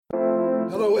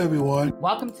Hello, everyone.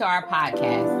 Welcome to our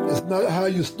podcast. It's not how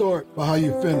you start, but how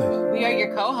you finish. We are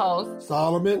your co-hosts,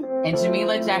 Solomon and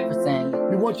Jamila Jefferson.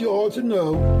 We want you all to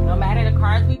know, no matter the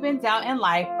cards we've been dealt in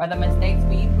life or the mistakes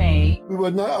we've made, we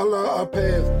will not allow our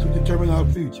past to determine our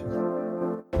future.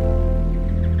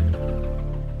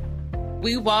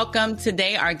 We welcome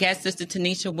today our guest, Sister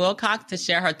Tanisha Wilcox, to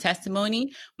share her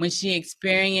testimony when she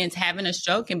experienced having a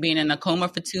stroke and being in a coma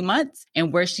for 2 months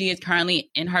and where she is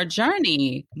currently in her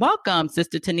journey. Welcome,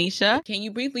 Sister Tanisha. Can you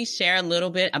briefly share a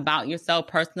little bit about yourself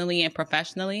personally and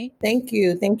professionally? Thank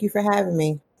you. Thank you for having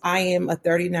me. I am a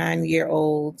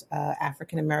 39-year-old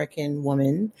African-American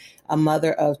woman, a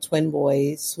mother of twin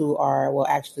boys who are,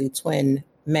 actually twin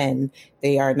men.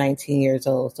 They are 19 years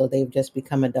old, so they've just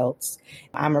become adults.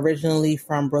 I'm originally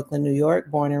from Brooklyn, New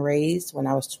York, born and raised. When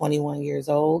I was 21 years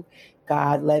old,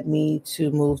 God led me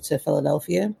to move to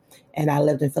Philadelphia, and I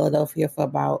lived in Philadelphia for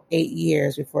about 8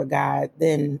 years before God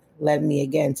then led me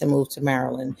again to move to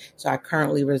Maryland. So I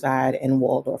currently reside in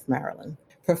Waldorf, Maryland.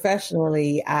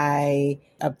 Professionally, I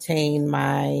obtained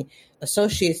my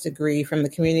associate's degree from the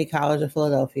Community College of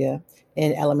Philadelphia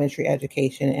in elementary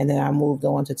education. And then I moved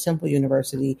on to Temple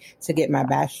University to get my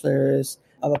bachelor's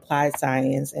of applied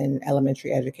science in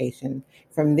elementary education.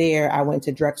 From there, I went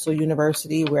to Drexel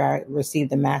University, where I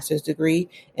received a master's degree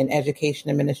in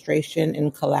education administration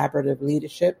and collaborative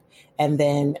leadership. And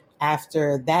then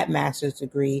after that master's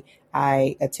degree,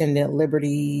 I attended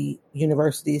Liberty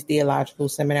University's Theological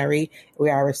Seminary,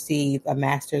 where I received a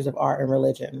master's of art and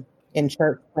religion in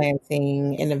church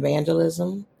planting and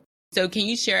evangelism. So can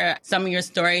you share some of your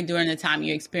story during the time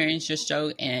you experienced your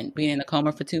stroke and being in a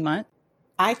coma for 2 months?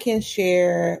 I can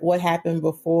share what happened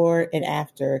before and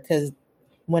after, because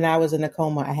when I was in a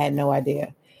coma, I had no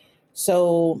idea.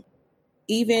 So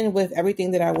even with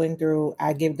everything that I went through,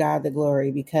 I give God the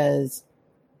glory, because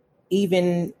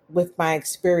even with my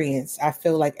experience, I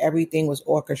feel like everything was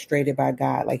orchestrated by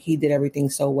God. Like He did everything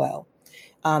so well.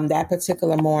 That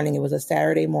particular morning, it was a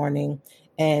Saturday morning,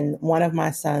 and one of my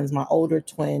sons, my older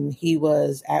twin, he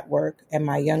was at work, and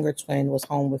my younger twin was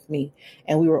home with me.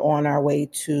 And we were on our way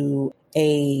to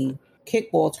a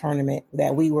kickball tournament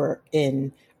that we were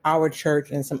in, our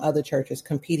church and some other churches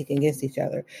competing against each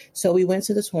other. So we went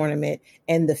to the tournament,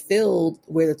 and the field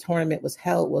where the tournament was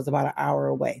held was about an hour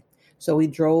away. So we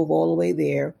drove all the way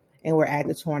there, and we're at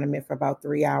the tournament for about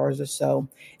 3 hours or so.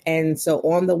 And so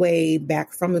on the way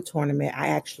back from the tournament, I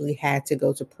actually had to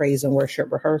go to praise and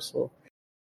worship rehearsal.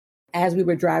 As we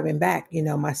were driving back,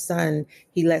 my son,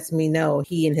 he lets me know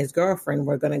he and his girlfriend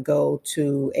were going to go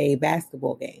to a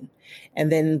basketball game. And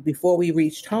then before we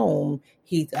reached home,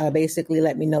 he basically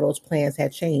let me know those plans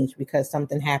had changed because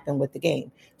something happened with the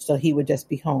game. So he would just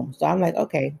be home. So I'm like,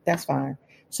 okay, that's fine.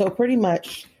 So pretty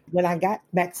much when I got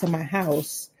back to my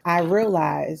house, I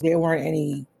realized there weren't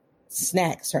any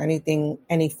snacks or anything,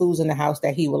 any foods in the house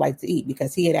that he would like to eat,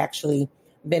 because he had actually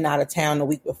been out of town the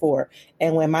week before.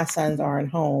 And when my sons aren't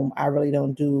home, I really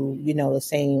don't do, the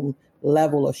same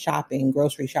level of shopping,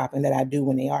 grocery shopping that I do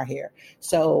when they are here.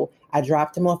 So I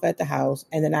dropped him off at the house,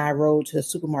 and then I rode to the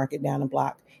supermarket down the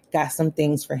block, got some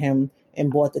things for him, and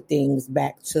brought the things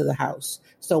back to the house.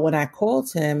 So when I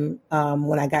called him,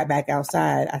 when I got back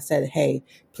outside, I said, hey,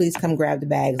 please come grab the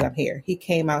bags. I'm here. He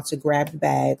came out to grab the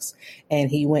bags, and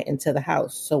he went into the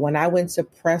house. So when I went to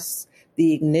press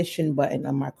the ignition button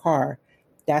on my car,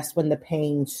 that's when the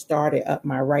pain started up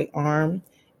my right arm,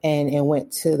 and it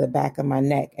went to the back of my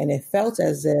neck. And it felt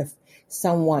as if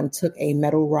someone took a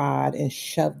metal rod and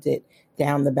shoved it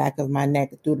down the back of my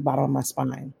neck through the bottom of my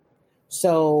spine.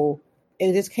 So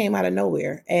it just came out of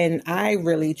nowhere. And I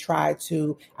really tried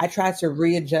to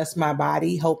readjust my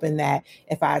body, hoping that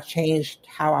if I changed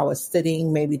how I was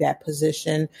sitting, maybe that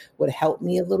position would help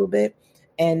me a little bit.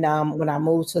 And when I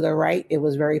moved to the right, it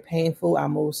was very painful. I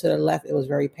moved to the left, it was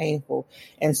very painful.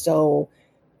 And so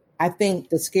I think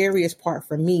the scariest part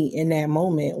for me in that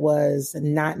moment was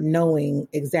not knowing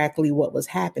exactly what was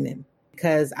happening,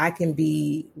 because I can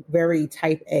be very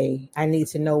type A. I need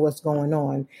to know what's going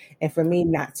on. And for me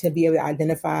not to be able to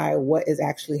identify what is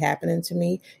actually happening to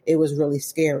me, it was really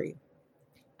scary.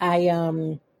 I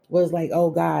was like, oh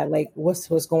God, like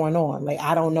what's going on? Like,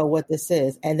 I don't know what this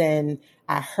is. And then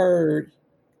I heard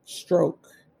stroke.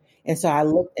 And so I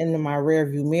looked into my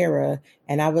rearview mirror,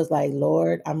 and I was like,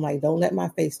 Lord, I'm like, don't let my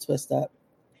face twist up.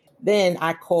 Then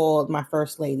I called my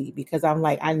first lady, because I'm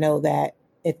like, I know that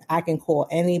if I can call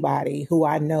anybody who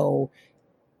I know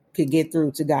could get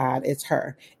through to God, it's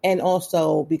her. And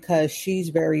also because she's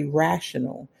very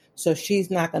rational. So she's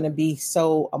not going to be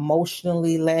so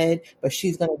emotionally led, but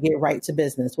she's going to get right to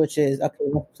business, which is, okay,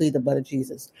 let's plead the blood of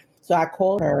Jesus. So I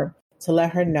called her to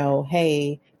let her know,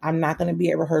 hey, I'm not going to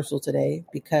be at rehearsal today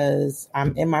because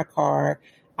I'm in my car.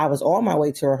 I was on my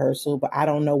way to rehearsal, but I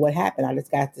don't know what happened. I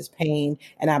just got this pain.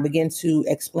 And I began to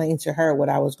explain to her what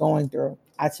I was going through.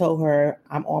 I told her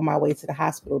I'm on my way to the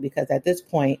hospital because at this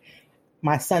point,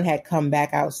 my son had come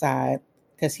back outside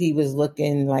because he was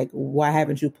looking like, why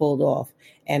haven't you pulled off?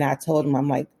 And I told him, I'm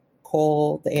like,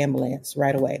 call the ambulance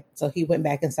right away. So he went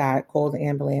back inside, called the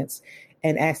ambulance.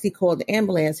 And as he called the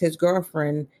ambulance, his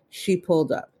girlfriend, she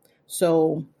pulled up.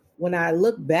 So when I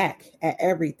look back at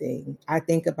everything, I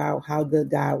think about how good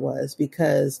God was,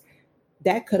 because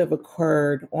that could have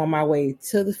occurred on my way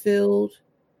to the field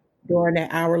during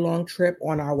that hour-long trip,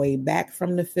 on our way back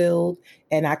from the field,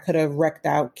 and I could have wrecked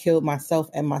out, killed myself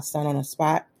and my son on a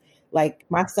spot. Like,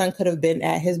 my son could have been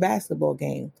at his basketball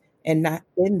game and not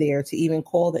been there to even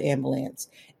call the ambulance.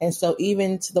 And so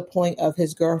even to the point of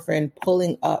his girlfriend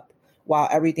pulling up while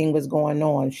everything was going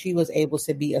on, she was able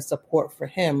to be a support for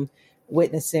him,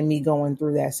 witnessing me going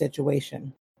through that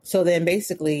situation. So then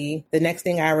basically the next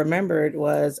thing I remembered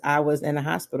was I was in a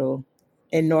hospital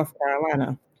in North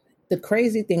Carolina. The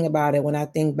crazy thing about it, when I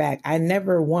think back, I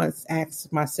never once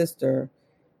asked my sister,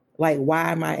 like,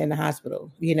 why am I in the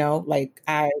hospital? You know, like,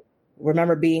 I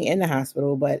remember being in the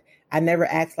hospital, but I never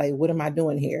asked, like, what am I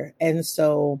doing here? And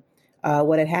so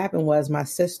what had happened was my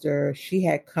sister, she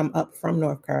had come up from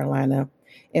North Carolina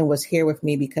and was here with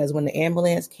me because when the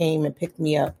ambulance came and picked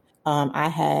me up, I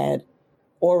had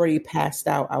already passed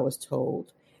out, I was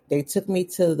told. They took me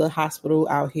to the hospital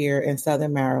out here in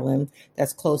Southern Maryland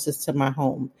that's closest to my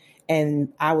home.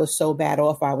 And I was so bad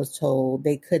off, I was told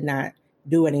they could not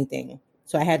do anything.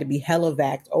 So I had to be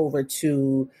helivaced over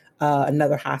to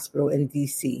another hospital in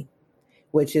DC,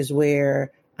 which is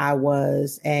where I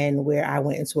was and where I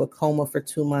went into a coma for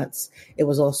 2 months. It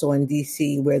was also in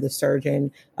DC where the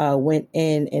surgeon went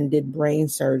in and did brain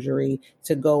surgery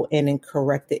to go in and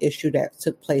correct the issue that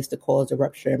took place to cause a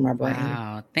rupture in my brain.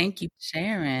 Wow. Thank you for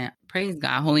sharing. Praise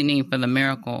God, holy name, for the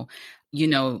miracle. You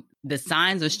know, the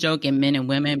signs of stroke in men and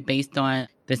women based on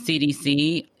the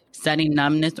CDC, sudden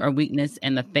numbness or weakness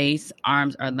in the face,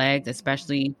 arms or legs,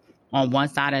 especially on one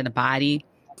side of the body,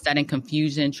 sudden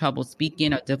confusion, trouble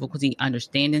speaking or difficulty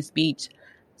understanding speech,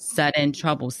 sudden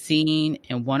trouble seeing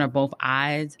in one or both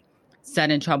eyes,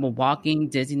 sudden trouble walking,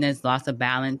 dizziness, loss of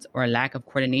balance or lack of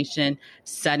coordination,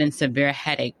 sudden severe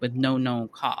headache with no known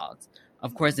cause.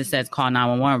 Of course, it says call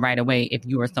 911 right away if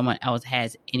you or someone else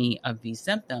has any of these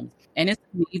symptoms. And it's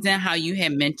amazing how you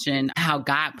had mentioned how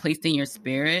God placed in your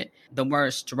spirit the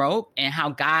word stroke and how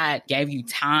God gave you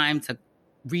time to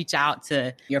reach out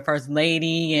to your first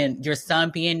lady and your son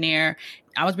being there.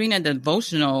 I was reading a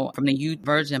devotional from the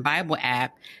YouVersion Bible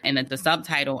app, and the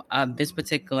subtitle of this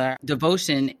particular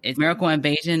devotion is Miracle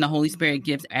Invasion, the Holy Spirit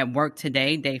Gifts at Work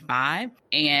Today, Day 5.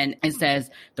 And it says,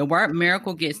 the word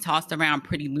miracle gets tossed around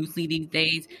pretty loosely these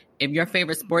days. If your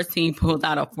favorite sports team pulls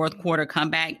out a fourth quarter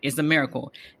comeback, it's a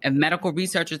miracle. If medical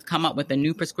researchers come up with a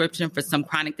new prescription for some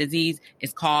chronic disease,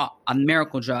 it's called a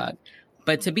miracle drug.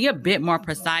 But to be a bit more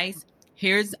precise,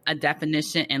 here's a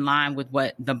definition in line with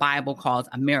what the Bible calls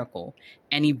a miracle: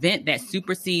 an event that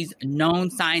supersedes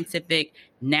known scientific,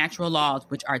 natural laws,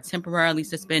 which are temporarily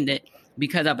suspended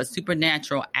because of a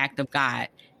supernatural act of God.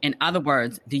 In other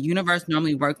words, the universe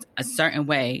normally works a certain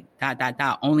way, ...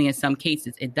 only in some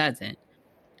cases it doesn't.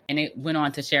 And it went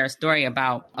on to share a story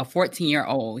about a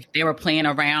 14-year-old. They were playing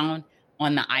around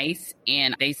on the ice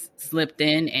and they slipped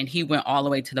in and he went all the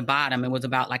way to the bottom. It was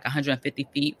about like 150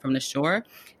 feet from the shore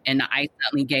and the ice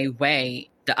suddenly gave way.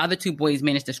 The other two boys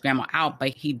managed to scramble out,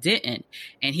 but he didn't.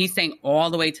 And he sank all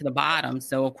the way to the bottom.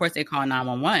 So of course they called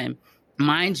 911.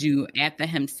 Mind you, after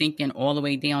him sinking all the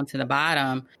way down to the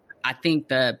bottom, I think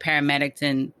the paramedics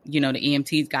and, the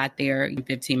EMTs got there in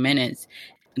 15 minutes.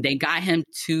 They got him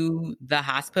to the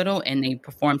hospital and they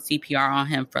performed CPR on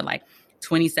him for like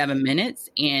 27 minutes,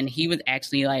 and he was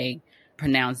actually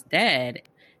pronounced dead.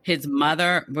 His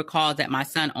mother recalls that my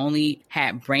son only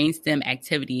had brainstem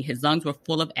activity. His lungs were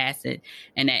full of acid,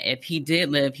 and that if he did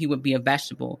live, he would be a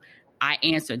vegetable. I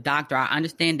answered, Doctor, I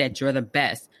understand that you're the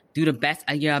best. Do the best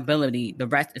of your ability. The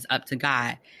rest is up to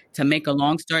God. To make a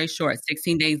long story short,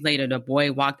 16 days later, the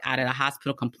boy walked out of the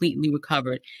hospital completely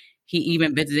recovered. He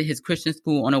even visited his Christian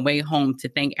school on the way home to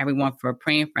thank everyone for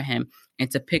praying for him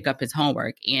and to pick up his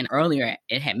homework. And earlier,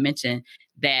 it had mentioned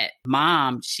that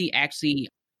mom, she actually,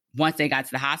 once they got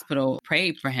to the hospital,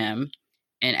 prayed for him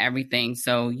and everything.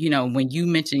 So, when you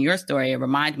mention your story, it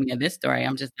reminds me of this story.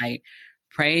 I'm just like,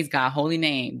 praise God, holy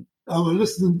name. I was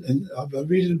listening and I was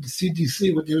reading the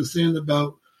CDC, what they were saying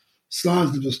about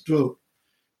signs of a stroke.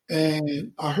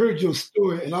 And I heard your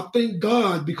story, and I thank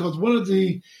God because one of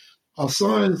the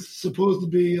signs supposed to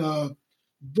be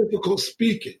difficult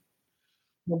speaking.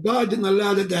 But God didn't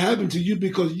allow that to happen to you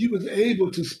because you was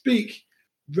able to speak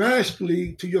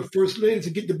rationally to your first lady to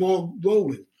get the ball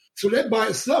rolling. So that by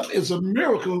itself is a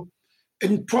miracle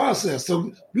in process.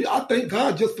 So I thank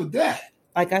God just for that.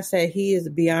 Like I said, he is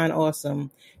beyond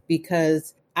awesome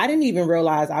because I didn't even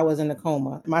realize I was in a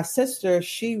coma. My sister,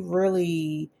 she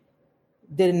really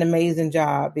did an amazing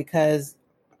job because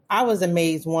I was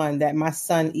amazed, one, that my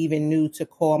son even knew to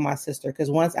call my sister.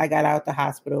 Because once I got out the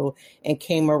hospital and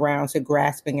came around to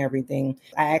grasping everything,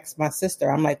 I asked my sister,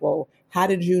 I'm like, well, how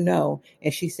did you know?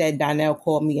 And she said, Donnell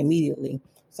called me immediately.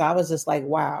 So I was just like,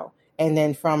 wow. And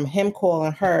then from him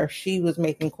calling her, she was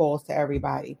making calls to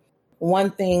everybody.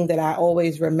 One thing that I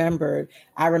always remembered,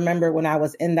 I remember when I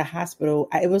was in the hospital,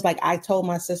 it was like I told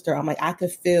my sister, I'm like, I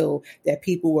could feel that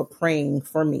people were praying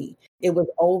for me. It was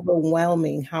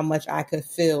overwhelming how much I could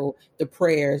feel the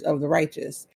prayers of the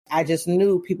righteous. I just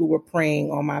knew people were praying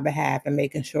on my behalf and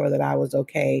making sure that I was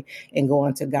okay and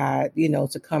going to God,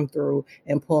 to come through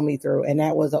and pull me through. And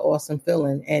that was an awesome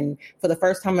feeling. And for the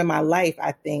first time in my life,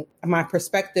 I think my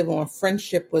perspective on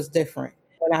friendship was different.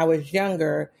 When I was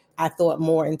younger, I thought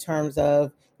more in terms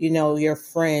of, your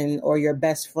friend or your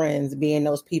best friends being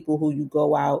those people who you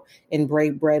go out and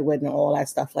break bread with and all that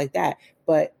stuff like that.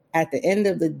 But at the end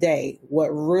of the day, what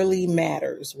really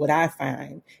matters, what I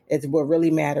find is what really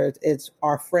matters is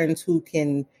our friends who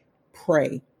can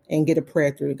pray and get a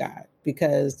prayer through God,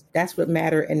 because that's what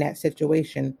mattered in that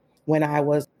situation when I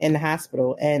was in the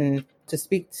hospital. And to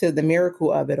speak to the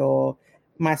miracle of it all,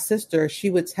 my sister, she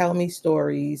would tell me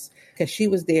stories because she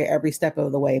was there every step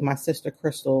of the way. My sister,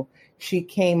 Crystal, she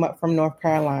came up from North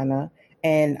Carolina,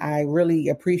 and I really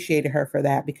appreciated her for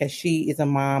that because she is a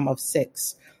mom of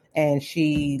 6. And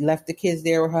she left the kids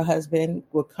there with her husband,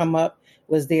 would come up,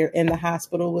 was there in the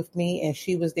hospital with me. And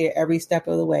she was there every step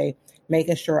of the way,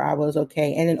 making sure I was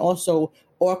okay. And then also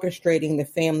orchestrating the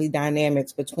family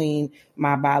dynamics between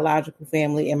my biological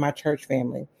family and my church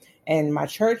family. And my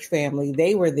church family,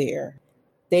 they were there.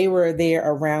 They were there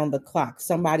around the clock.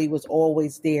 Somebody was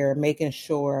always there making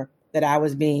sure that I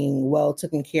was being well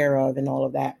taken care of and all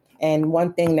of that. And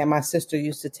one thing that my sister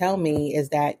used to tell me is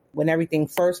that when everything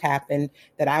first happened,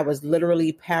 that I was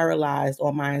literally paralyzed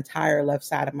on my entire left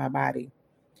side of my body.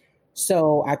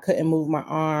 So I couldn't move my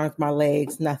arms, my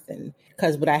legs, nothing.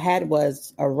 Because what I had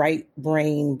was a right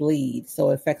brain bleed.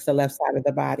 So it affects the left side of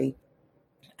the body.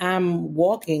 I'm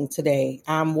walking today.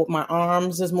 My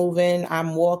arms is moving.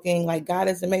 I'm walking. Like, God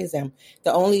is amazing.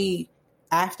 The only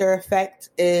after effect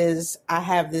is I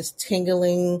have this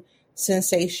tingling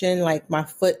sensation, like my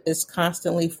foot is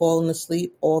constantly falling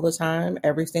asleep all the time,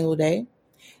 every single day.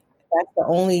 That's the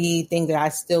only thing that I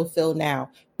still feel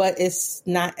now, but it's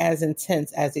not as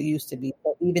intense as it used to be.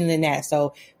 But even in that,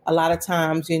 so a lot of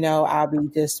times, I'll be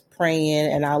just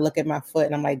praying and I'll look at my foot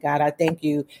and I'm like, God, I thank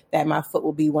you that my foot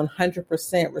will be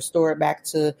 100% restored back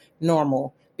to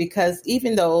normal. Because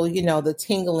even though, the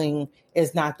tingling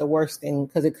is not the worst thing,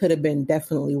 because it could have been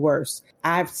definitely worse,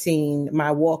 I've seen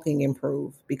my walking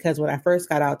improve. Because when I first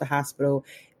got out the hospital,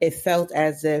 it felt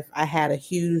as if I had a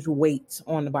huge weight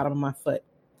on the bottom of my foot.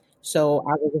 So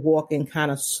I was walking kind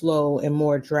of slow and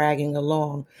more dragging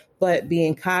along. But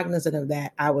being cognizant of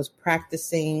that, I was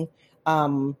practicing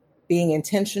being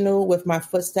intentional with my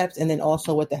footsteps, and then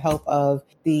also with the help of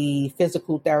the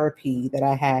physical therapy that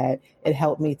I had, it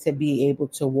helped me to be able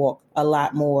to walk a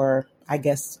lot more, I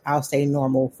guess I'll say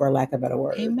normal, for lack of a better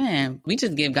word. Amen. We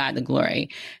just give God the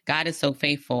glory. God is so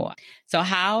faithful. So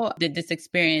how did this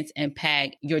experience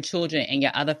impact your children and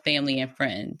your other family and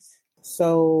friends?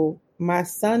 So my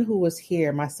son who was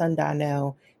here, my son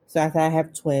Donnell, so I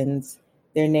have twins.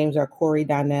 Their names are Corey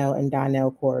Donnell and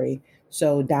Donnell Corey.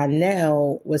 So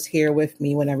Donnell was here with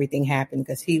me when everything happened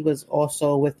because he was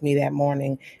also with me that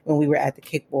morning when we were at the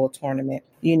kickball tournament.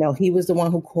 He was the one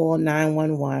who called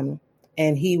 911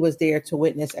 and he was there to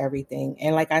witness everything.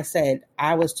 And like I said,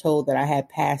 I was told that I had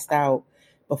passed out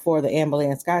before the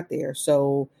ambulance got there.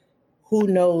 So who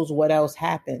knows what else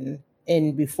happened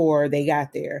before they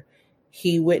got there.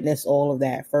 He witnessed all of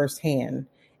that firsthand.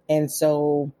 And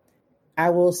so I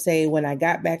will say when I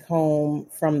got back home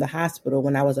from the hospital,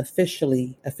 when I was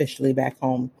officially back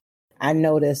home, I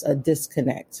noticed a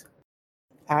disconnect.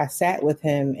 I sat with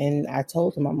him and I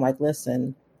told him, I'm like,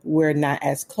 listen, we're not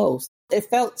as close. It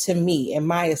felt to me, in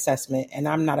my assessment, and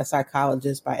I'm not a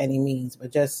psychologist by any means,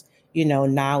 but just,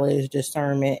 knowledge,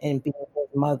 discernment, and being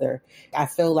his mother, I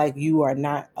feel like you are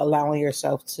not allowing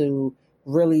yourself to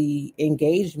really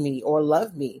engage me or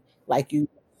love me like you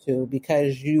to,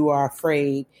 because you are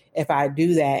afraid if I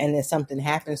do that and then something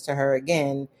happens to her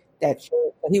again,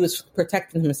 he was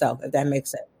protecting himself, if that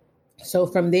makes sense. So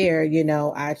from there,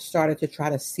 I started to try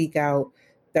to seek out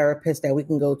therapists that we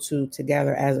can go to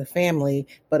together as a family.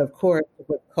 But of course,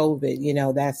 with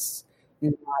COVID, that's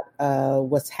not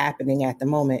what's happening at the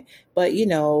moment. But,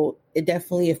 it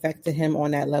definitely affected him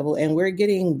on that level. And we're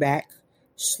getting back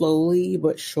slowly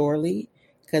but surely,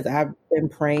 because I've been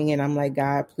praying and I'm like,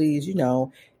 God, please,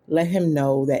 let him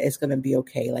know that it's going to be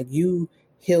okay. Like, you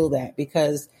heal that,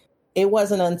 because it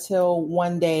wasn't until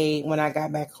one day when I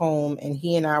got back home and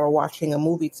he and I were watching a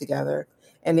movie together,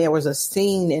 and there was a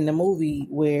scene in the movie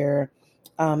where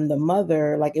the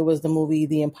mother, like, it was the movie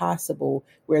The Impossible,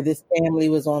 where this family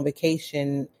was on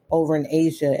vacation over in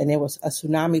Asia, and there was a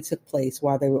tsunami took place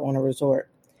while they were on a resort.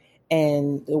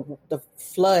 And the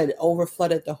flood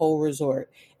overflooded the whole resort.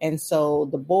 And so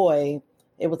the boy,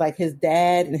 it was like his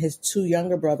dad and his two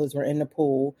younger brothers were in the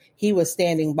pool. He was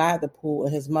standing by the pool,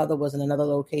 and his mother was in another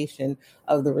location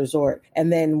of the resort.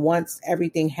 And then once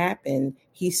everything happened,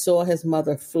 he saw his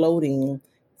mother floating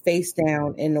face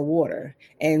down in the water.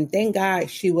 And thank God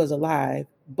she was alive.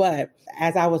 But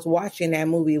as I was watching that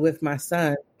movie with my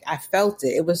son, I felt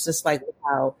it. It was just like,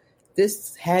 wow,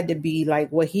 this had to be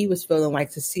like what he was feeling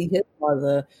like, to see his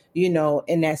mother,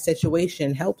 in that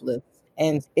situation, helpless.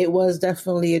 And it was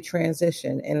definitely a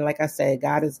transition. And like I said,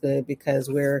 God is good, because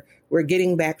we're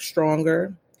getting back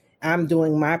stronger. I'm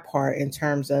doing my part in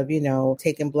terms of,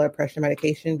 taking blood pressure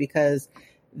medication, because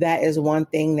that is one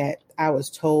thing that I was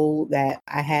told, that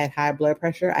I had high blood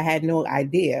pressure. I had no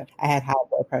idea I had high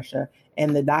blood pressure.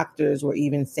 And the doctors were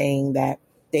even saying that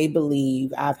they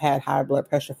believe I've had high blood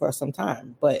pressure for some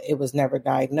time, but it was never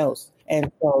diagnosed.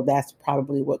 And so that's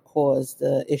probably what caused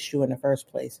the issue in the first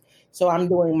place. So I'm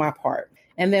doing my part.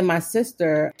 And then my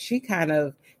sister, she kind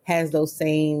of has those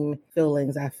same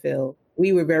feelings, I feel.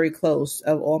 We were very close.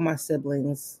 Of all my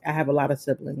siblings, I have a lot of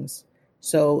siblings.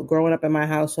 So growing up in my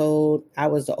household, I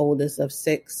was the oldest of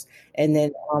 6. And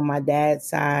then on my dad's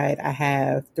side, I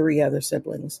have 3 other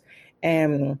siblings.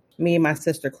 And me and my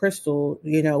sister, Crystal,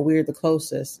 we're the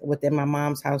closest within my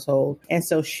mom's household. And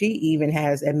so she even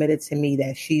has admitted to me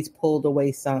that she's pulled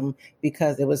away some,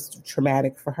 because it was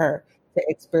traumatic for her to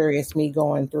experience me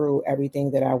going through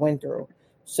everything that I went through.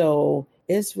 So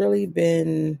it's really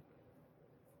been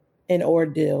an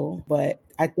ordeal. But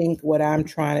I think what I'm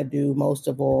trying to do most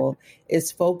of all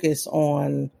is focus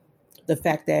on the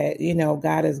fact that,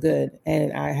 God is good.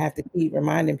 And I have to keep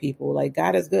reminding people, like,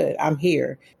 God is good. I'm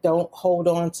here. Don't hold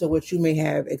on to what you may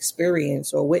have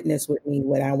experienced or witnessed with me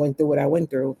when I went through what I went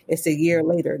through. It's a year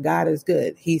later. God is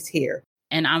good. He's here.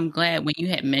 And I'm glad when you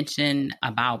had mentioned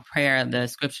about prayer, the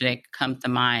scripture that comes to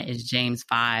mind is James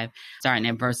 5, starting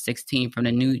at verse 16 from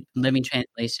the New Living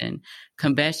Translation.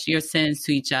 Confess your sins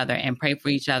to each other and pray for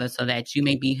each other so that you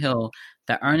may be healed.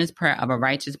 The earnest prayer of a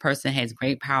righteous person has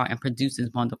great power and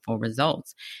produces wonderful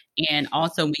results. And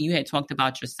also, when you had talked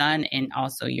about your son and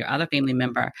also your other family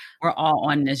member, we're all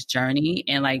on this journey.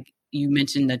 And like you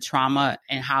mentioned, the trauma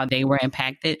and how they were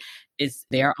impacted. It's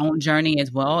their own journey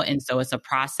as well. And so it's a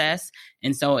process.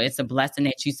 And so it's a blessing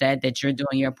that you said that you're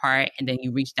doing your part, and then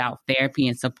you reached out therapy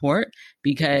and support,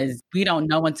 because we don't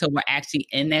know until we're actually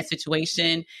in that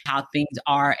situation how things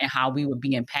are and how we would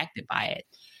be impacted by it.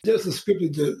 There's a scripture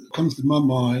that comes to my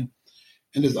mind,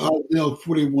 and it's Isaiah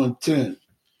 41:10.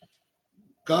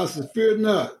 God says, fear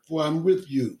not, for I am with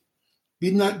you.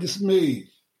 Be not dismayed,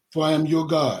 for I am your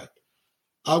God.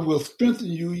 I will strengthen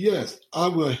you, yes, I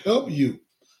will help you.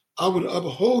 I will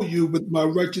uphold you with my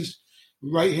righteous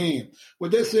right hand.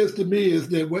 What that says to me is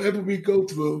that whatever we go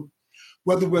through,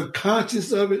 whether we're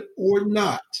conscious of it or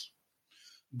not,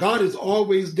 God is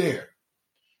always there.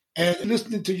 And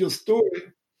listening to your story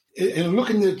and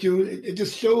looking at you, it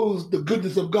just shows the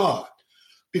goodness of God.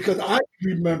 Because I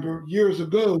remember years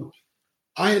ago,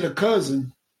 I had a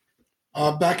cousin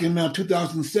back in around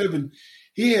 2007.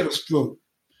 He had a stroke.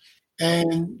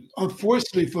 And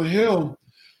unfortunately for him,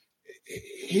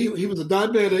 he was a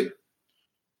diabetic,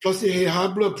 plus he had high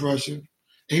blood pressure, and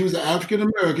he was an African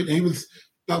American, and he was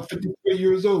about 53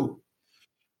 years old.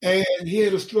 And he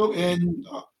had a stroke, and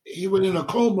he went in a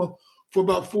coma for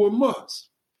about 4 months.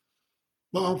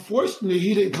 But unfortunately,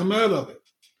 he didn't come out of it.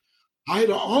 I had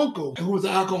an uncle who was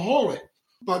an alcoholic.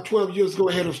 About 12 years ago,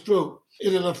 he had a stroke.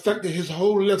 It had affected his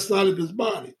whole left side of his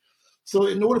body. So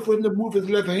in order for him to move his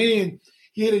left hand,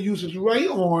 he had to use his right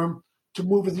arm to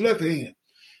move his left hand.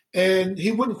 And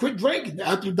he wouldn't quit drinking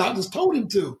after the doctors told him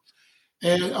to.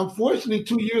 And unfortunately,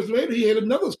 2 years later, he had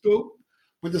another stroke.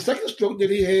 With the second stroke that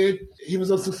he had, he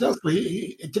was unsuccessful.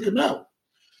 It took him out.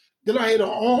 Then I had an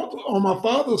aunt on my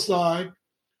father's side.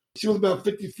 She was about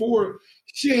 54.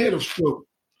 She had a stroke.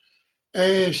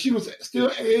 And she was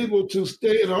still able to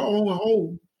stay in her own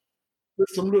home with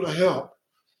some little help.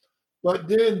 But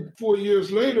then 4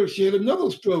 years later, she had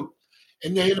another stroke,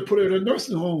 and they had to put her in a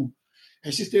nursing home.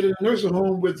 And she stayed in a nursing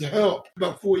home with help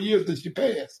about 4 years, then she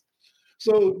passed.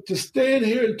 So to stand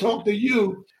here and talk to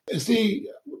you and see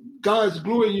God's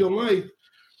glory in your life,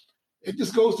 it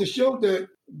just goes to show that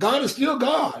God is still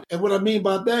God. And what I mean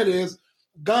by that is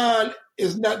God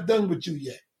is not done with you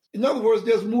yet. In other words,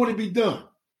 there's more to be done.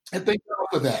 And thank God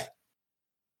for that.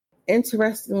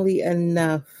 Interestingly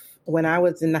enough, when I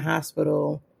was in the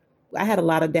hospital, I had a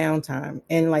lot of downtime.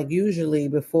 And like usually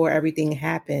before everything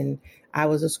happened, I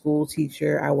was a school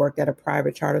teacher. I worked at a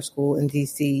private charter school in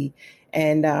DC.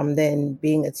 And then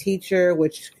being a teacher,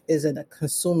 which is a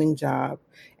consuming job.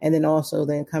 And then also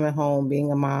then coming home,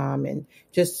 being a mom and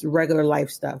just regular life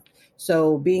stuff.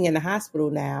 So being in the hospital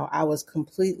now, I was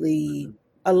completely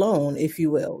alone, if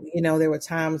you will. You know, there were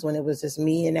times when it was just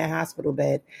me in that hospital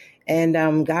bed. And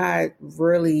God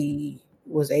really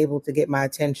was able to get my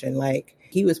attention. Like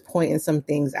he was pointing some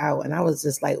things out and I was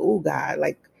just like, oh God,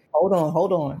 like, hold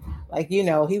on. Like, you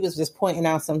know, he was just pointing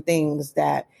out some things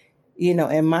that, you know,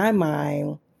 in my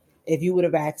mind, if you would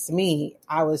have asked me,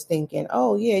 I was thinking,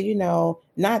 oh yeah, you know,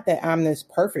 not that I'm this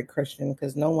perfect Christian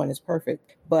because no one is perfect,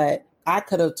 but I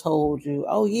could have told you,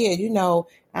 oh yeah, you know,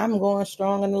 I'm going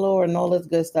strong in the Lord and all this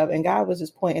good stuff. And God was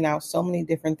just pointing out so many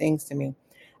different things to me.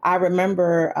 I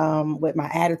remember with my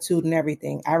attitude and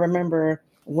everything. I remember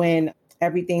when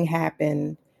everything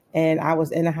happened and I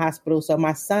was in the hospital. So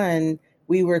my son,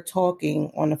 we were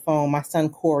talking on the phone, my son,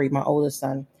 Corey, my oldest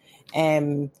son.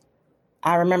 And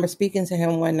I remember speaking to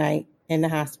him one night in the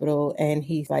hospital and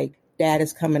he's like, Dad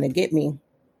is coming to get me.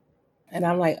 And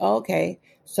I'm like, oh, okay.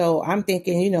 So I'm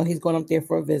thinking, you know, he's going up there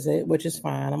for a visit, which is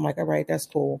fine. I'm like, all right, that's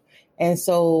cool. And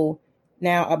so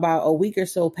now about a week or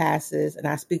so passes and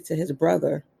I speak to his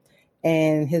brother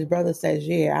and his brother says,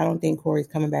 yeah, I don't think Corey's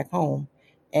coming back home.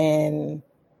 And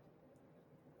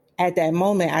at that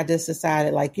moment, I just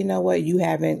decided like, you know what, you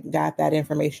haven't got that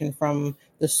information from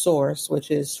the source, which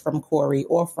is from Corey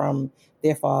or from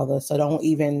their father. So don't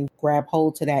even grab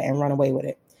hold to that and run away with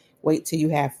it. Wait till you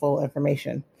have full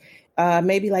information.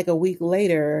 Maybe like a week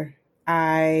later,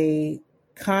 I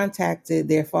contacted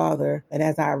their father. And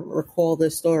as I recall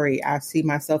this story, I see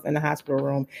myself in the hospital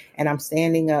room and I'm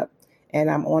standing up and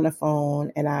I'm on the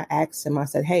phone and I asked him, I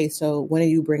said, hey, so when are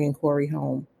you bringing Corey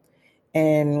home?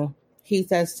 And he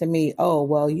says to me, oh,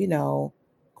 well, you know,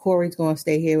 Corey's going to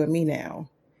stay here with me now.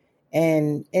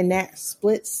 And in that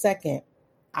split second,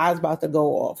 I was about to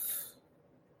go off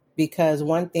because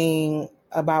one thing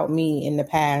about me in the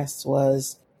past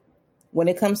was when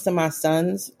it comes to my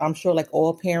sons, I'm sure like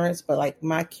all parents, but like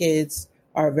my kids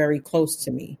are very close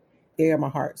to me. They are my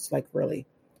hearts, like really.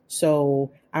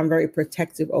 So I'm very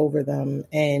protective over them.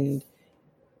 And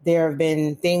there have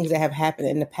been things that have happened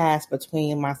in the past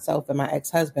between myself and my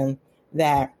ex-husband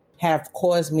that have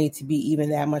caused me to be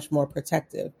even that much more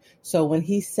protective. So when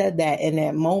he said that in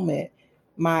that moment,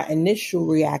 my initial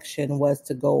reaction was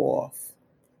to go off.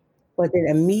 But then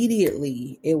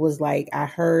immediately it was like I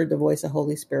heard the voice of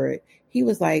Holy Spirit. He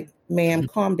was like, ma'am,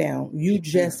 calm down. You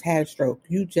just had a stroke.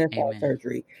 You just had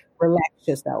surgery. Relax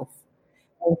yourself.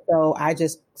 And so I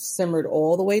just simmered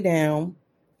all the way down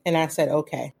and I said,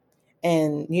 okay.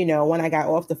 And, you know, when I got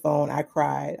off the phone, I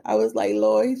cried. I was like,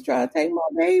 Lord, he's trying to take my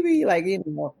baby. Like, you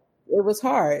know, it was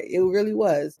hard. It really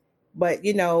was. But,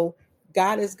 you know,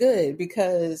 God is good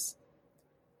because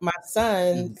my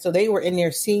son, so they were in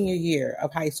their senior year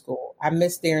of high school. I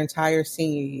missed their entire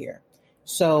senior year.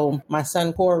 So my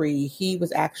son, Corey, he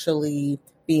was actually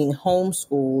being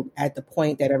homeschooled at the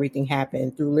point that everything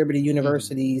happened through Liberty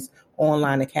University's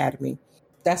online academy.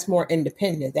 That's more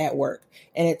independent, that work.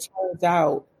 And it turns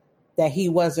out that he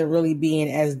wasn't really being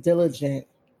as diligent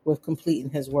with completing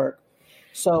his work.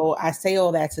 So I say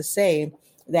all that to say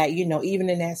that, you know, even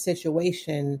in that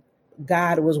situation,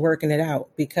 God was working it out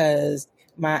because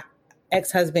my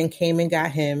ex-husband came and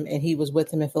got him and he was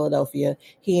with him in Philadelphia.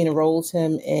 He enrolled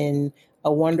him in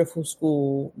a wonderful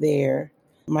school there.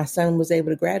 My son was able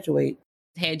to graduate.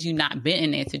 Had you not been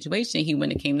in that situation, he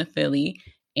wouldn't have came to Philly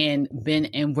and been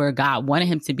in where God wanted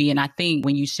him to be. And I think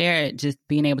when you share it, just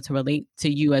being able to relate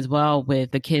to you as well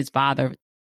with the kid's father,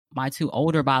 my two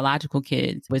older biological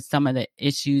kids, with some of the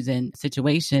issues and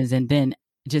situations. And then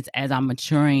just as I'm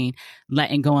maturing,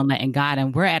 letting go and letting God.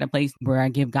 And we're at a place where I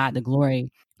give God the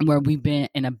glory, where we've been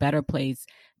in a better place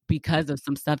because of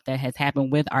some stuff that has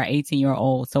happened with our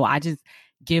 18-year-old. So I just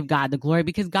give God the glory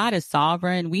because God is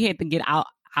sovereign. We had to get out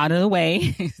of the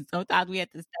way. Sometimes we have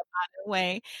to step out of the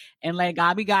way and let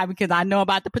God be God because I know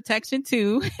about the protection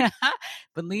too.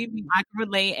 Believe me, I can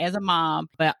relate as a mom.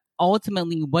 But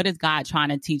ultimately, what is God trying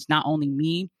to teach not only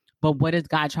me, but what is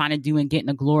God trying to do and getting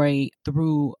the glory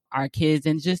through our kids?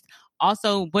 And just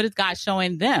also, what is God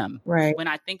showing them? Right. When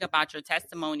I think about your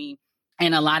testimony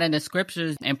and a lot of the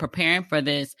scriptures and preparing for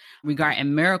this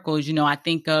regarding miracles, I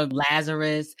think of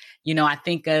Lazarus, I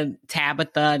think of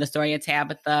Tabitha, the story of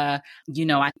Tabitha,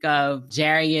 I think of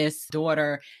Jairus'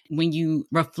 daughter. When you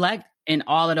reflect in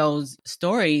all of those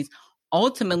stories,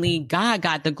 ultimately God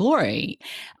got the glory.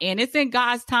 And it's in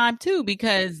God's time too,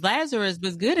 because Lazarus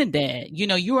was good and dead.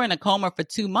 You were in a coma for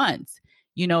 2 months.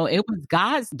 It was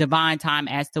God's divine time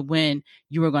as to when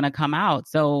you were going to come out.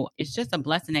 So it's just a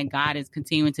blessing that God is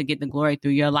continuing to get the glory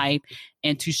through your life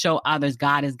and to show others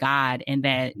God is God and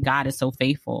that God is so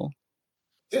faithful.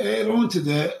 To add on to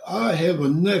that, I have a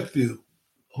nephew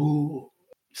who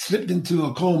slipped into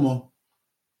a coma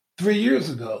 3 years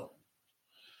ago.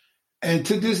 And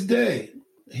to this day,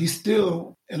 he's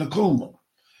still in a coma.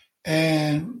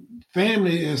 And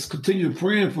family is continuing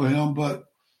praying for him, but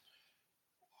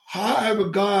however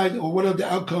God or whatever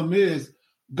the outcome is,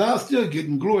 God's still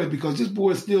getting glory because this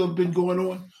boy has still been going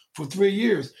on for 3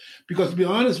 years. Because to be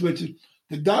honest with you,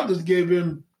 the doctors gave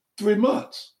him 3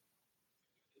 months.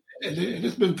 And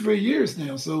it's been 3 years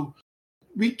now. So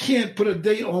we can't put a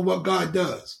date on what God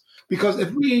does. Because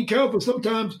if we ain't careful,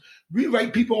 sometimes we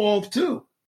write people off too.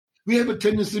 We have a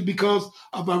tendency because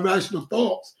of our rational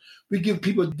thoughts. We give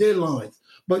people deadlines.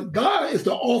 But God is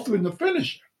the author and the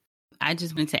finisher. I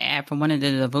just wanted to add from one of the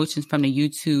devotions from the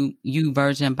YouTube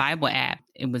YouVersion Bible app.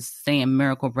 It was saying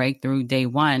miracle breakthrough day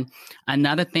 1.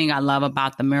 Another thing I love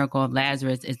about the miracle of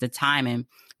Lazarus is the timing.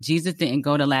 Jesus didn't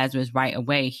go to Lazarus right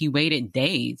away. He waited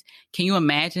days. Can you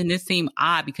imagine? This seemed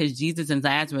odd because Jesus and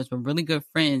Lazarus were really good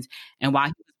friends. And while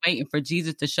he was waiting for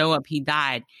Jesus to show up, he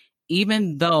died.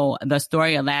 Even though the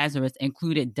story of Lazarus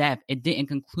included death, it didn't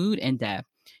conclude in death.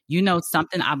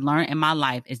 Something I've learned in my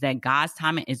life is that God's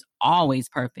timing is always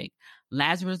perfect.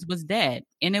 Lazarus was dead,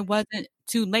 and it wasn't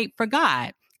too late for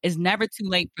God. It's never too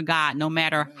late for God, no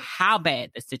matter how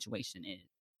bad the situation is.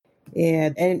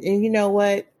 Yeah. And you know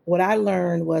what? What I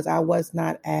learned was I was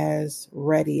not as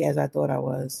ready as I thought I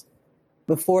was.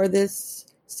 Before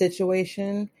this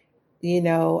situation,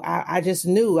 I just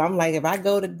knew. I'm like, if I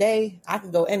go today, I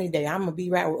can go any day. I'm going to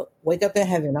be wake up in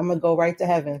heaven. I'm going to go right to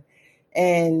heaven.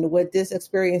 And what this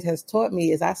experience has taught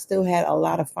me is I still had a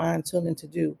lot of fine tuning to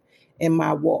do in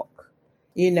my walk,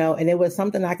 and it was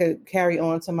something I could carry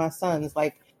on to my sons.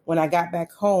 Like when I got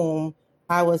back home,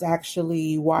 I was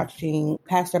actually watching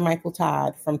Pastor Michael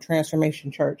Todd from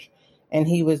Transformation Church, and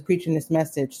he was preaching this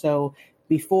message. So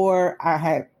before I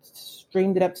had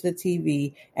streamed it up to the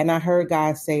TV, and I heard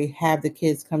God say, have the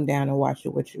kids come down and watch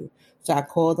it with you. So I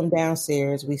called them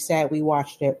downstairs. We sat, we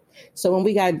watched it. So when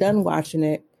we got done watching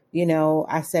it,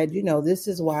 I said, this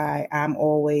is why I'm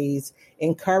always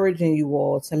encouraging you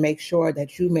all to make sure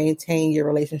that you maintain your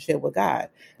relationship with God,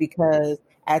 because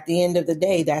at the end of the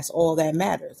day, that's all that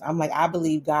matters. I'm like, I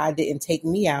believe God didn't take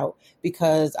me out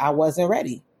because I wasn't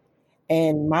ready.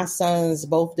 And my sons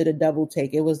both did a double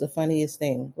take. It was the funniest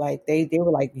thing. Like they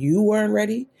were like, you weren't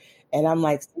ready. And I'm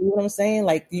like, see what I'm saying?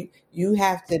 Like you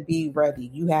have to be ready.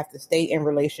 You have to stay in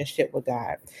relationship with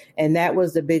God. And that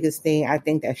was the biggest thing I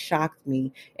think that shocked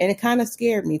me. And it kind of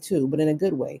scared me too, but in a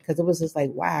good way. Because it was just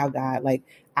like, wow, God, like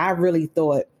I really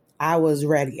thought I was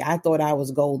ready. I thought I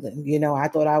was golden. I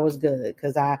thought I was good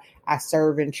because I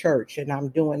serve in church and I'm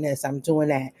doing this, I'm doing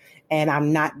that. And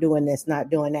I'm not doing this, not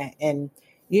doing that. And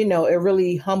it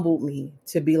really humbled me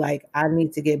to be like, I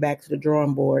need to get back to the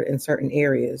drawing board in certain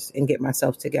areas and get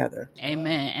myself together.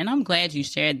 Amen. And I'm glad you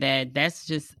shared that. That's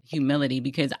just humility,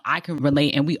 because I can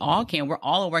relate, and we all can. We're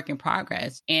all a work in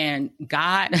progress. And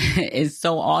God is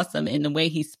so awesome in the way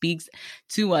he speaks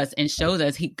to us and shows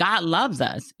us God loves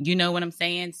us. You know what I'm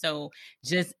saying? So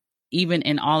just even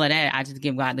in all of that, I just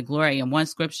give God the glory. And one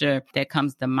scripture that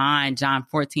comes to mind, John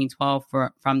 14:12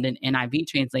 from the NIV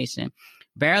translation.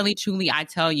 Verily, truly, I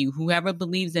tell you, whoever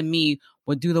believes in me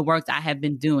will do the works I have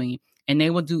been doing, and they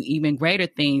will do even greater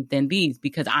things than these,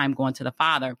 because I'm going to the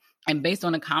Father. And based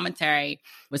on the commentary,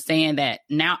 was saying that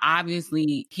now,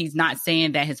 obviously, he's not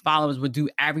saying that his followers would do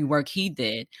every work he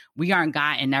did. We aren't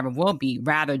God and never will be.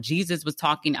 Rather, Jesus was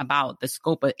talking about the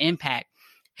scope of impact.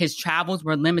 His travels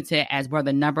were limited, as were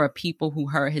the number of people who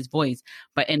heard his voice.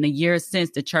 But in the years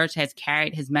since, the church has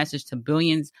carried his message to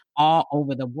billions all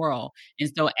over the world.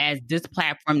 And so as this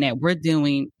platform that we're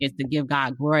doing is to give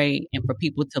God glory and for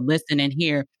people to listen and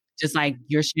hear, just like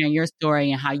you're sharing your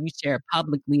story and how you share it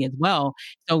publicly as well.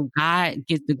 So God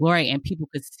gets the glory and people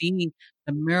could see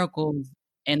the miracles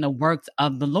and the works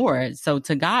of the Lord. So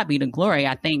to God be the glory.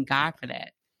 I thank God for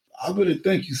that. I really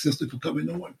thank you, sister, for coming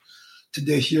on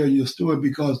today sharing your story,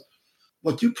 because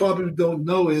what you probably don't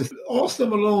know is all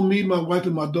summer long, me, my wife,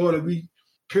 and my daughter, we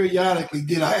periodically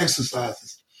did our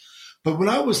exercises. But when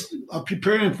I was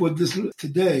preparing for this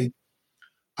today,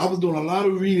 I was doing a lot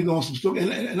of reading on some stuff,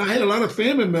 and I had a lot of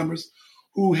family members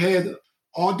who had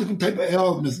all different type of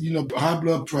ailments, high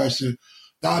blood pressure,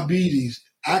 diabetes,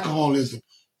 alcoholism,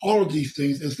 all of these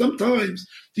things. And sometimes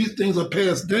these things are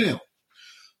passed down.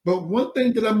 But one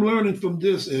thing that I'm learning from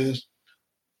this is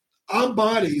our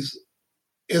bodies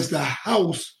is the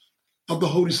house of the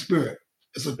Holy Spirit.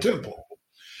 It's a temple.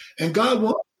 And God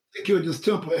wants to take care of this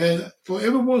temple. And for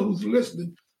everyone who's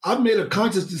listening, I've made a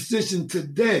conscious decision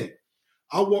today.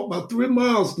 I walked about 3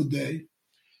 miles today,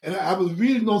 and I was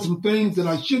reading on some things that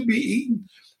I should be eating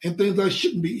and things I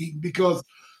shouldn't be eating, because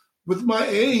with my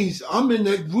age, I'm in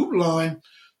that group line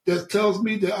that tells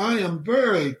me that I am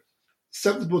very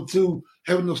susceptible to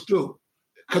having a stroke,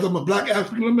 because I'm a Black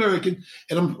African American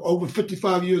and I'm over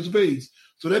 55 years of age.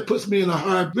 So that puts me in a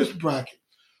high risk bracket.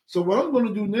 So what I'm going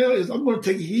to do now is I'm going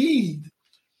to take heed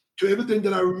to everything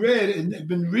that I read and have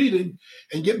been reading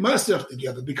and get myself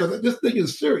together, because this thing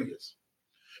is serious.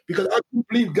 Because I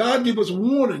believe God gave us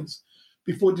warnings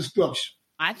before destruction.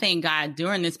 I thank God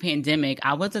during this pandemic,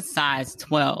 I was a size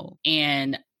 12,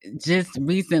 and just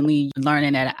recently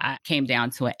learning that I came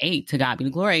down to an 8, to God be the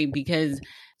glory, because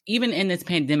even in this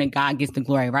pandemic, God gets the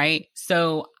glory, right?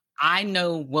 So I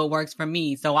know what works for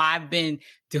me. So I've been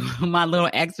doing my little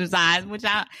exercise, which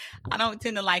I don't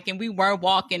tend to like. And we were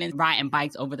walking and riding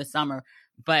bikes over the summer,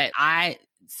 but I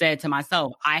said to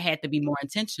myself, I had to be more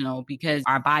intentional, because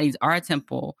our bodies are a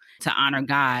temple to honor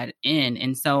God in.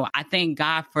 And so I thank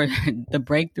God for the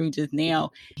breakthrough just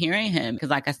now, hearing him, because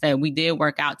like I said, we did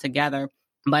work out together.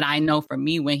 But I know for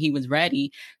me, when he was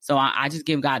ready, so I just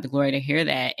give God the glory to hear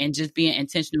that, and just being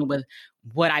intentional with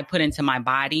what I put into my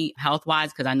body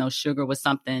health-wise, because I know sugar was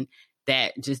something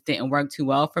that just didn't work too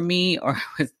well for me, or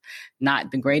was not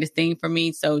the greatest thing for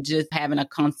me. So just having a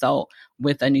consult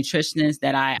with a nutritionist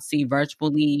that I see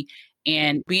virtually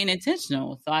and being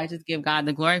intentional. So I just give God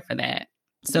the glory for that.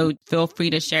 So feel free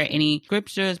to share any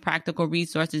scriptures, practical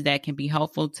resources that can be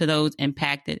helpful to those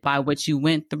impacted by what you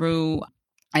went through,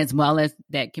 as well as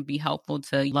that can be helpful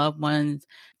to loved ones,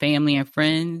 family, and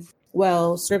friends.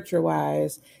 Well,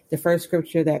 scripture-wise, the first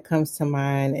scripture that comes to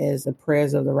mind is the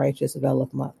prayers of the righteous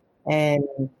availeth much. And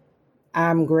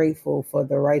I'm grateful for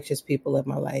the righteous people in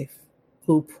my life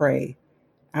who pray.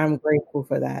 I'm grateful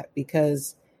for that,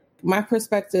 because my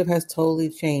perspective has totally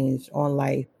changed on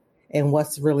life and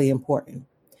what's really important.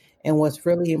 And what's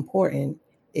really important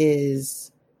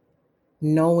is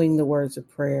knowing the words of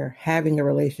prayer, having a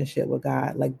relationship with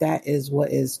God. Like, that is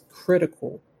what is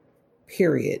critical,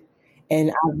 period.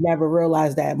 And I've never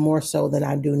realized that more so than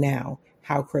I do now,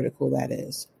 how critical that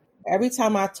is. Every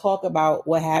time I talk about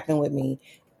what happened with me,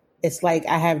 it's like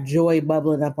I have joy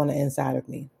bubbling up on the inside of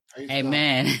me.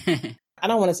 Amen. I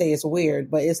don't want to say it's weird,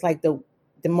 but it's like the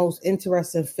most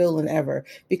interesting feeling ever.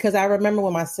 Because I remember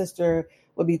when my sister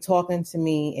would be talking to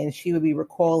me and she would be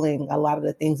recalling a lot of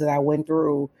the things that I went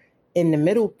through in the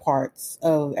middle parts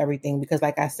of everything. Because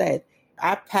like I said,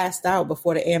 I passed out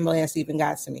before the ambulance even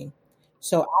got to me.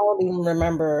 So I don't even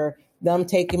remember them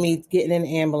taking me, getting in an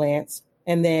ambulance.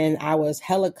 And then I was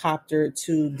helicoptered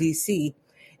to DC.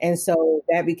 And so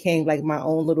that became like my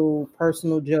own little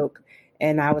personal joke.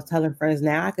 And I was telling friends,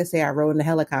 now I could say I rode in the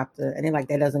helicopter. And they're like,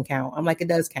 that doesn't count. I'm like, it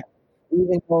does count.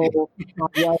 Even though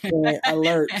I wasn't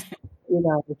alert,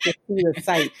 to see the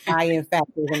sight, I in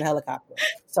fact was in the helicopter.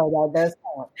 So that does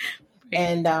count.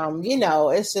 And,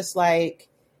 it's just like,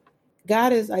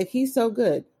 God is like, he's so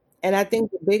good. And I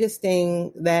think the biggest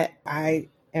thing that I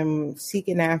am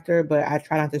seeking after, but I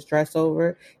try not to stress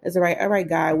over, is all right,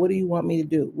 God, what do you want me to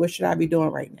do? What should I be doing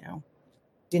right now?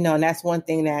 And that's one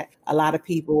thing that a lot of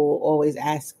people always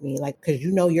ask me, like, because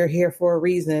you're here for a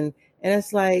reason. And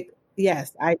it's like,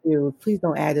 yes, I do. Please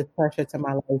don't add this pressure to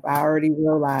my life. I already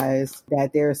realized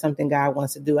that there is something God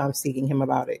wants to do. I'm seeking him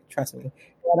about it. Trust me.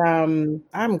 But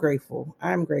I'm grateful.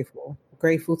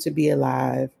 Grateful to be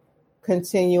alive.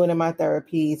 Continuing in my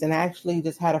therapies, and I actually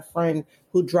just had a friend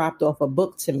who dropped off a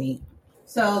book to me.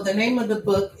 So the name of the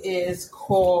book is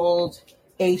called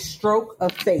A Stroke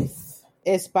of Faith.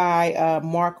 It's by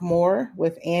Mark Moore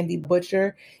with Andy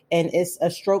Butcher, and it's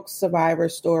a stroke survivor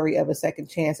story of a second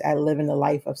chance at living a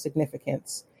life of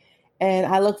significance. And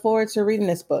I look forward to reading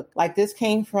this book. Like, this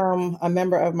came from a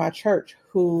member of my church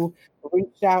who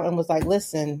reached out and was like,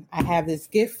 listen, I have this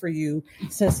gift for you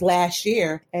since last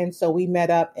year. And so we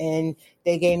met up and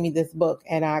they gave me this book,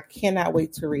 and I cannot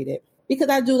wait to read it, because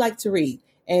I do like to read.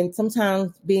 And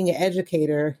sometimes being an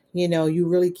educator, you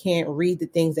really can't read the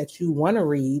things that you want to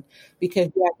read, because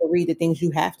you have to read the things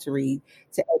you have to read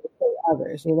to educate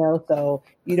others, so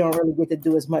you don't really get to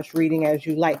do as much reading as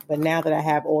you like. But now that I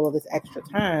have all of this extra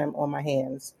time on my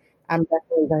hands, I'm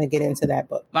definitely going to get into that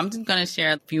book. I'm just going to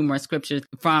share a few more scriptures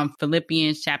from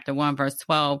Philippians chapter 1, verse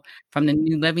 12 from the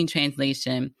New Living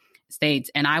Translation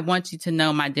states, "And I want you to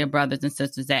know, my dear brothers and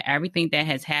sisters, that everything that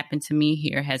has happened to me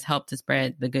here has helped to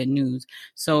spread the good news."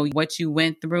 So what you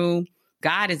went through,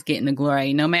 God is getting the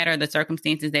glory. No matter the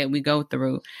circumstances that we go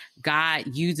through, God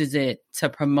uses it to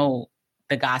promote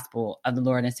the gospel of the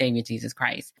Lord and Savior Jesus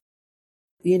Christ.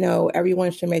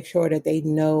 Everyone should make sure that they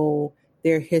know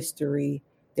their history,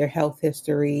 their health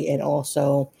history, and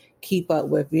also keep up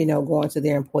with, going to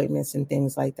their appointments and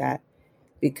things like that.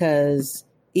 Because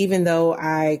even though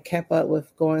I kept up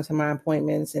with going to my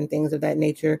appointments and things of that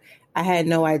nature, I had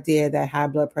no idea that high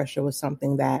blood pressure was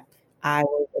something that I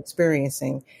was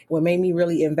experiencing. What made me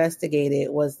really investigate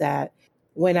it was that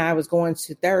when I was going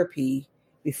to therapy,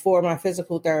 before my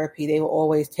physical therapy, they would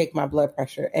always take my blood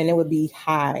pressure and it would be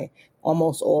high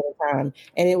almost all the time.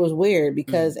 And it was weird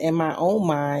because in my own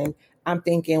mind, I'm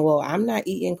thinking, well, I'm not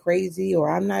eating crazy or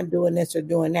I'm not doing this or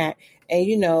doing that. And,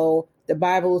 the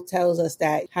Bible tells us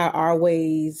that how our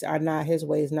ways are not his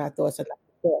ways, not thoughts are not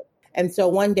thoughts. And so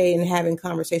one day in having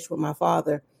conversation with my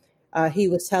father, he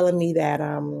was telling me that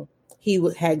he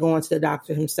had gone to the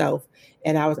doctor himself,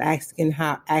 and I was asking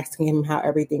him how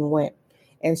everything went.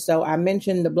 And so I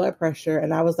mentioned the blood pressure,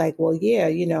 and I was like, well, yeah,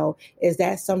 is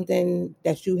that something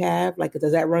that you have? Like,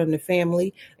 does that run in the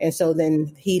family? And so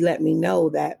then he let me know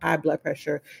that high blood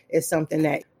pressure is something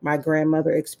that my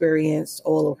grandmother experienced,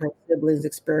 all of her siblings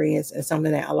experienced, and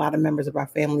something that a lot of members of our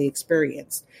family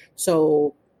experienced.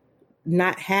 So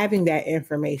not having that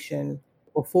information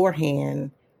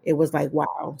beforehand, it was like,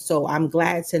 wow. So I'm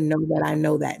glad to know that I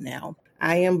know that now.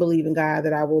 I am believing God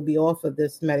that I will be off of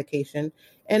this medication.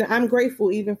 And I'm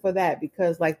grateful even for that,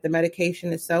 because like the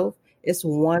medication itself, it's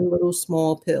one little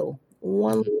small pill.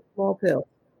 I'm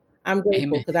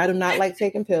grateful because I do not like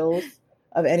taking pills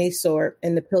of any sort.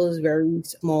 And the pill is very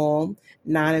small,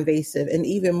 non-invasive, and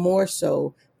even more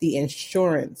so the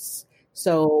insurance.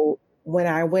 So when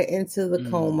I went into the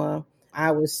coma,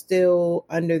 I was still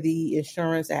under the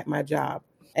insurance at my job.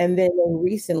 And then they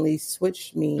recently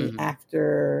switched me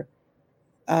after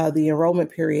the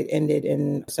enrollment period ended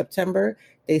in September.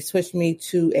 They switched me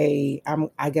to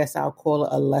I guess I'll call it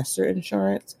a lesser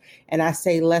insurance. And I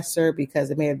say lesser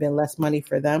because it may have been less money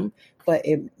for them, but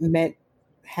it meant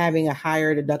having a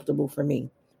higher deductible for me.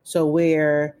 So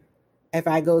where if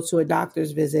I go to a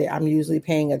doctor's visit, I'm usually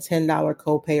paying a $10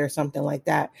 copay or something like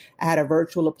that. I had a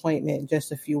virtual appointment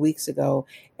just a few weeks ago,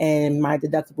 and my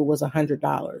deductible was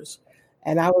 $100.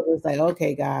 And I was just like,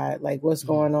 okay, God, like what's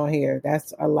going on here?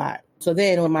 That's a lot. So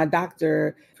then when my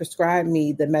doctor prescribed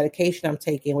me the medication I'm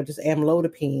taking, which is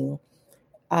amlodipine,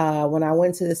 when I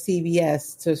went to the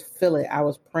CVS to fill it, I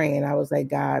was praying. I was like,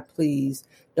 God, please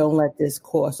don't let this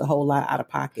cost a whole lot out of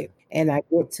pocket. And I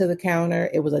get to the counter,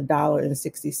 it was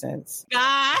 $1.60.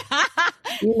 God.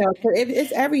 So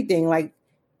it's everything. Like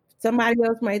somebody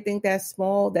else might think that's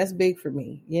small. That's big for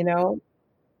me,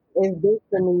 It's big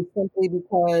for me simply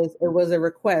because it was a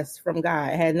request from God.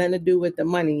 It had nothing to do with the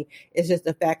money. It's just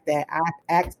the fact that I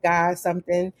asked God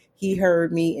something, he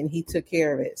heard me, and he took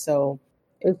care of it. So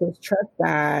it's just trust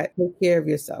God, take care of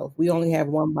yourself. We only have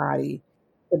one body.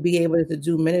 To be able to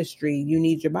do ministry, you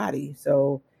need your body.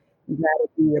 So you got to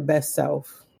be your best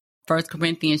self. 1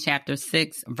 Corinthians chapter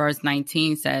 6, verse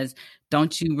 19 says,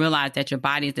 "Don't you realize that your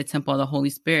body is the temple of the Holy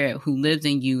Spirit who lives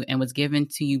in you and was given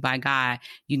to you by God?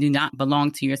 You do not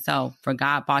belong to yourself, for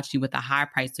God bought you with a high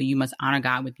price, so you must honor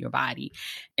God with your body."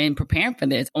 In preparing for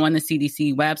this, on the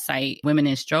CDC website, Women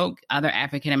in Stroke, other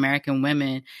African-American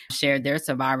women shared their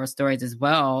survivor stories as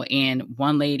well. And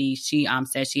one lady, she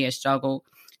said she has struggled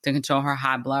to control her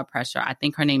high blood pressure. I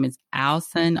think her name is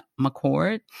Alison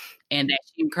McCord, and that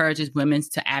she encourages women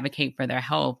to advocate for their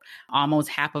health. Almost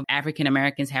half of African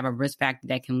Americans have a risk factor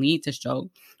that can lead to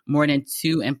stroke. More than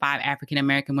 2 in 5 African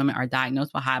American women are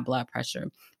diagnosed with high blood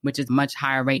pressure, which is a much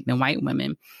higher rate than white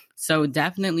women. So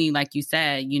definitely, like you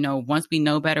said, once we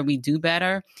know better, we do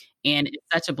better. And it's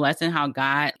such a blessing how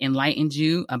God enlightened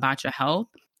you about your health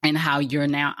and how you're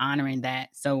now honoring that.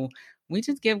 So we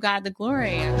just give God the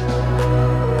glory.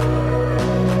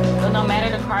 So no matter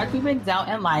the cards we've been dealt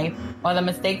in life or the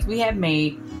mistakes we have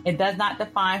made, it does not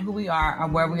define who we are or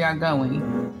where we are going.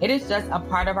 It is just a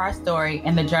part of our story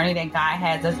and the journey that God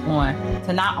has us on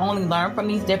to not only learn from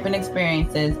these different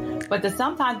experiences, but to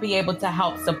sometimes be able to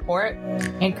help support,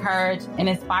 encourage, and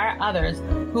inspire others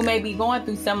who may be going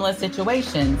through similar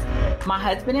situations. My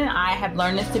husband and I have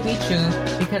learned this to be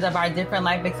true because of our different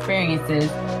life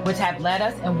experiences, which have led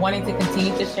us in wanting to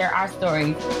continue to share our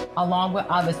stories along with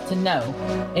others to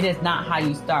know it is not how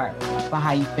you start, but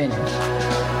how you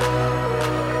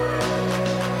finish.